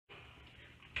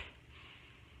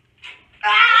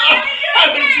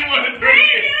I think she wanted to do it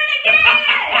again.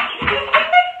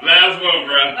 Last one,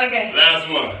 bro. Okay. Last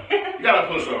one. You gotta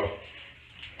put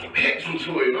some hips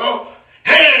into it, you know?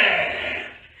 Hey!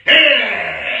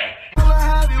 Hey!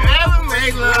 Never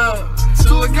make love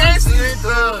to a gangster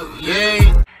thug,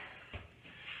 yeah.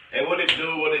 Hey, what it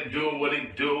do, what it do, what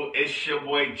it do? It's your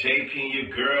boy JP and your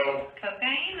girl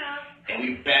Cocaina. And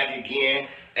we back again.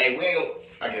 Hey, we ain't,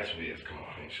 I guess we is. Come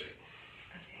on, handshake.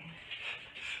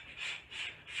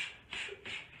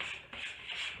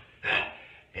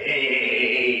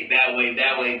 Hey, that way,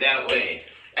 that way, that way.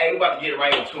 Hey, we about to get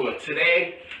right into it.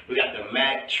 Today, we got the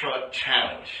Mack truck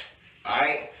challenge.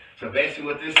 Alright? So basically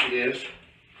what this is,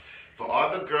 for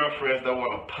all the girlfriends that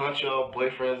want to punch your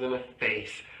boyfriends in the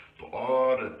face, for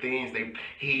all the things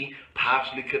he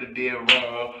possibly could have did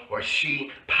wrong, or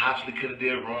she possibly could have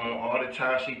did wrong, all the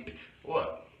time she,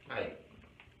 what? Like,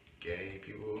 gay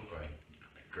people, like,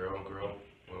 girl,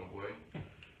 one boy.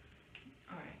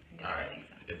 Alright,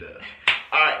 it does.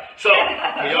 Alright, so,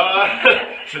 for y'all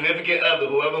significant other,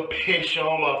 whoever pissed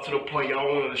y'all off to the point y'all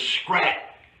wanted to scrap,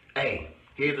 hey,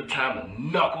 here's the time to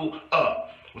knuckle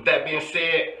up. With that being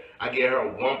said, I give her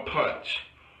one punch.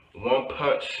 One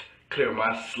punch, clear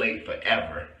my slate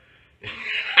forever.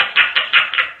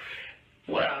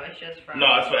 What? No, it's just from.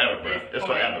 No, it's forever, bro. It's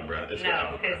forever, bro. It's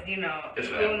no, because, you know,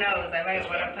 who knows? I might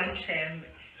want to punch him,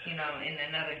 you know, in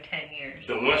another 10 years.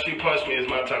 So once you punch me, it's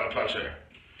my time to punch her.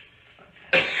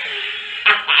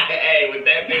 Hey, with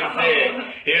that being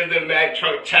said, here's the Mack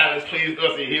truck challenge. Please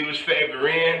go see huge favor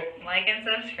in. Like and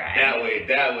subscribe. That way,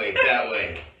 that way, that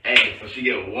way. Hey, so she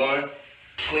get one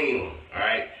clean one,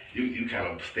 alright? You kind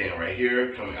of stand right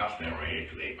here. I'll stand right here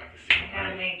because everybody can see. You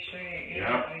gotta make sure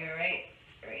you're right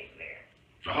there.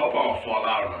 I hope I don't fall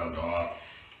out on my dog.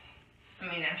 I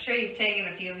mean, I'm sure you've taken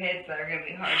a few hits that are gonna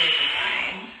be harder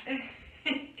than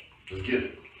mine. Let's get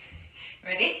it.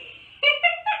 Ready?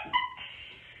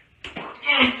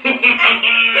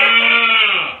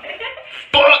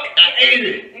 Fuck! I ate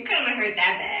it! It couldn't have hurt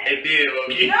that bad. It did,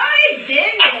 okay? No, it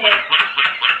didn't!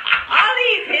 All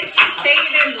these hits you've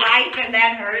taken in life and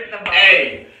that hurt the most.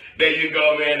 Hey, there you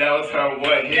go, man. That was her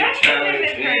one hit that challenge.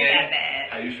 Couldn't hurt that bad.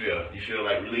 How you feel? You feel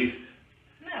like relief?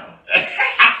 No.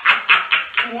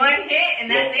 One hit and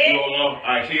that's it? One more?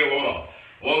 Alright, she get one more.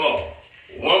 One more.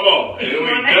 One more. And then we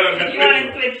done. You want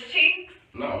to switch cheeks?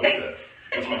 No, what's that?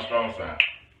 That's my strong side.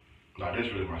 No,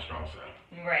 this really my strong side.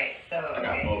 Right, so. I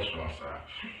got both strong sides.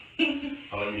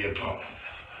 Let me get a pump.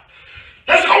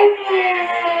 Let's go!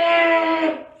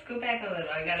 Scoot back a little.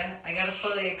 I gotta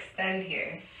fully extend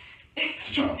here.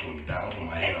 She's trying to pull me down. I'll put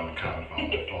my hand on the counter if I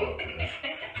don't fall, cuz.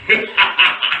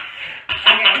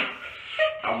 Okay.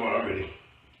 I'm ready.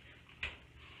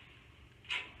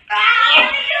 I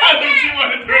think she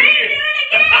wanted to do it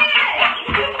again.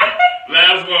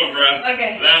 Last one, bro.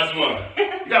 Okay. Last one.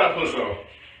 You gotta put some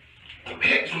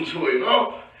hips into it, you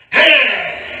know?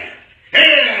 Hey!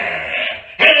 Hey!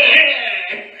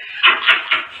 Hey!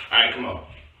 Alright, come on.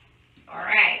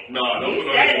 Alright. No, don't put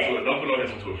no hips into it. Don't put no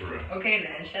hips into it for real. Okay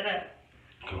then, shut up.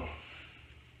 Come on.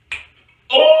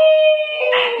 Oh!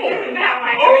 That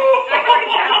one.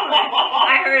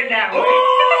 I heard that one.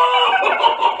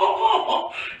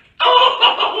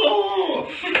 Oh!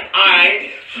 Alright,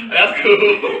 that's cool.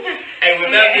 Hey,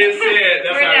 with that being said,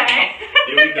 that's We're our. done.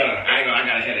 Yeah, we done. I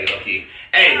got a headache, okay.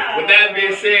 Hey, with that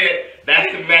being said,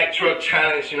 that's the Mack truck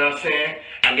challenge, you know what I'm saying?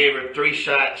 I gave her 3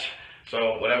 shots,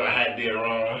 so whatever I had did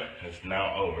wrong, it's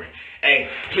now over. Hey,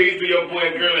 please do your boy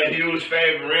and girl a huge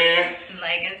favor, man.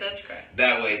 Like and subscribe.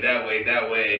 That way, that way, that way.